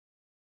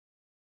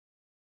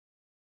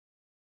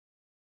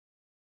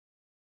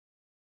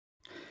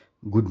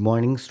Good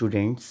morning,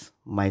 students.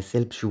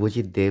 Myself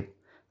Shubhajit Dev.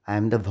 I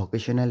am the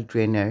vocational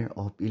trainer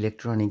of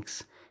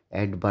electronics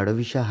at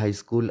Badavisha High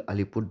School,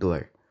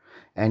 Alipurduar,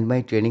 and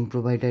my training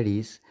provider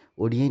is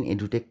Orion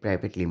Edutech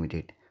Private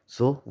Limited.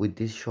 So, with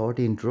this short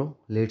intro,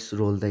 let's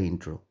roll the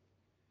intro.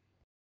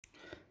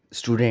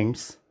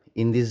 Students,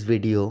 in this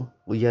video,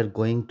 we are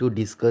going to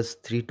discuss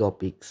three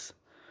topics.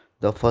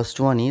 The first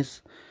one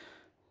is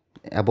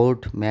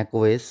about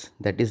macOS,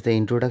 that is the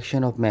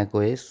introduction of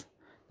macOS.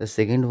 The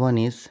second one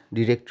is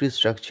directory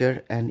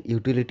structure and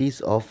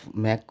utilities of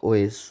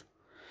macOS,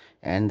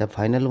 and the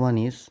final one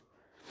is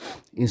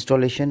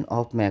installation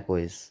of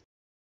macOS.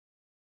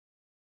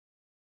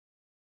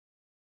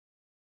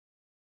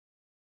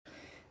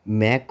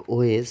 Mac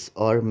OS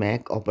or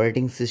Mac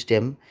operating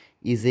system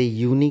is a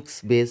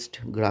Unix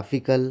based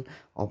graphical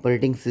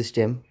operating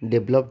system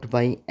developed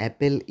by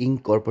Apple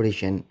Inc.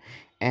 Corporation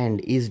and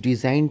is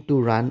designed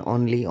to run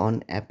only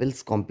on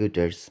Apple's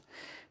computers.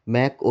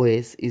 Mac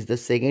OS is the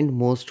second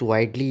most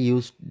widely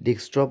used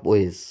desktop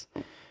OS.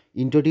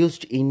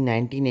 Introduced in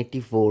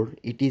 1984,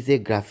 it is a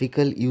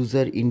graphical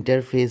user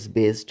interface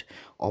based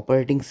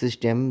operating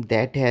system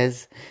that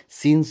has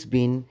since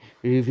been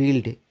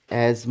revealed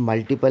as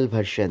multiple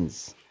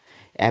versions.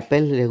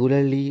 Apple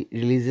regularly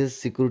releases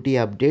security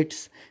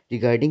updates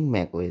regarding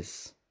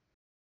macOS.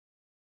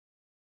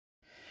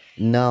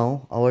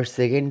 Now, our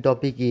second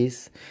topic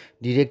is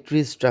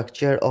directory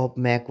structure of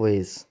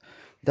macOS.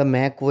 The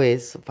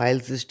macOS file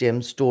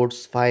system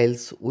stores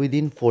files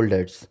within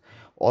folders,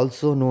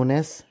 also known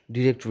as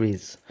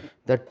directories.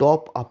 The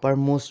top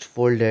uppermost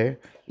folder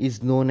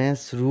is known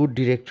as root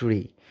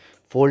directory.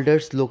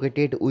 Folders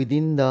located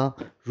within the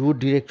root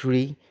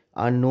directory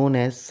are known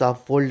as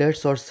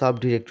subfolders or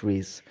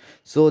subdirectories.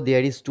 So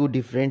there is two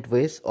different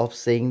ways of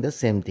saying the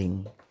same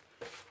thing.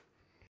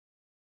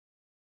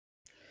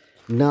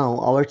 Now,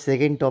 our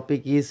second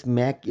topic is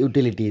Mac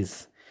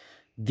utilities.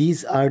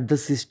 These are the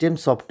system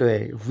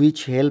software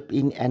which help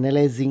in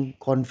analyzing,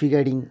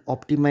 configuring,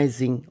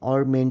 optimizing,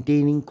 or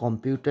maintaining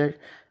computer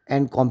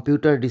and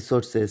computer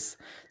resources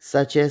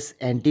such as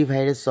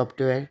antivirus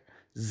software,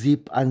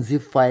 zip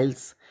unzip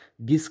files,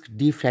 disk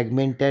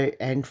defragmenter,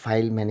 and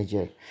file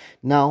manager.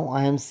 Now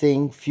I am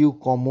saying few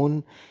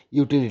common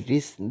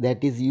utilities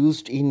that is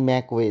used in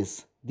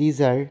macOS.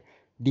 These are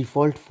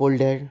default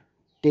folder,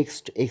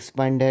 text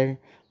expander,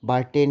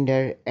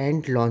 bartender,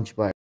 and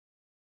launchbar.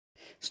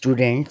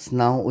 Students,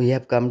 now we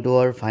have come to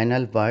our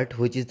final part,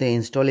 which is the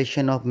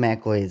installation of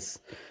macOS.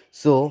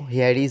 So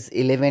here is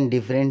 11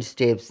 different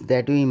steps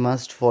that we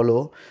must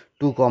follow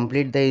to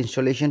complete the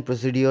installation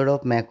procedure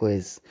of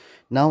macOS.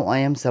 Now I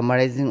am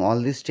summarizing all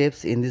these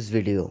steps in this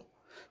video.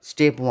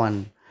 Step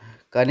 1.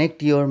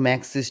 Connect your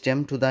Mac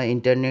system to the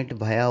internet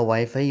via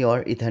Wi-Fi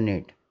or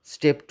Ethernet.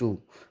 Step 2.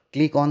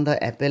 Click on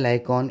the Apple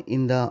icon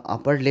in the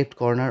upper left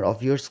corner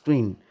of your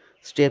screen.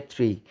 Step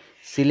 3.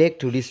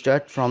 Select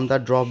Restart from the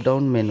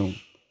drop-down menu.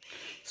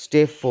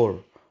 Step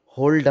 4.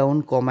 Hold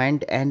down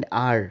Command and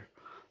R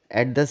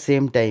at the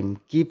same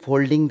time. Keep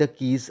holding the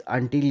keys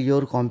until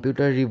your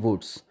computer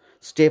reboots.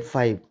 Step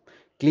 5.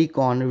 Click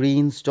on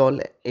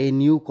Reinstall a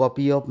new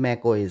copy of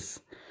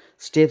macOS.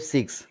 Step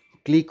 6.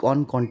 Click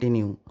on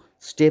Continue.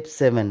 Step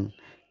 7.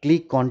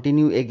 Click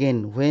Continue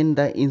again when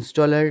the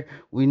installer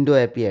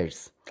window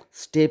appears.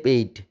 Step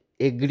 8.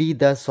 Agree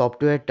the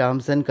software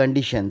terms and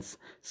conditions.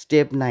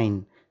 Step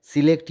 9.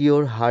 Select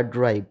your hard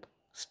drive.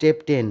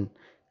 Step 10.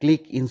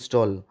 Click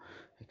Install.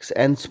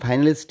 And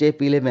finally,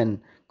 step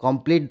 11.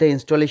 Complete the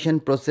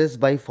installation process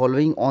by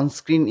following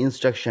on-screen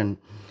instruction.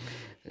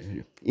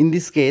 In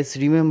this case,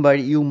 remember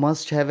you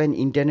must have an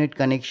internet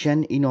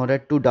connection in order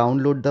to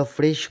download the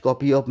fresh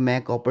copy of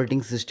Mac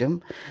operating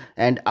system,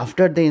 and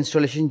after the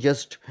installation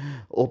just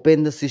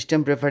open the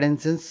system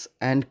preferences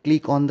and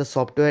click on the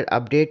software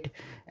update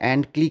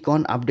and click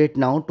on update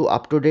now to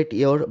update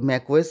your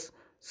macOS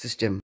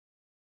system.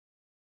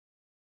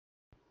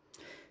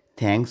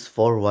 Thanks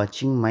for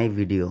watching my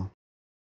video.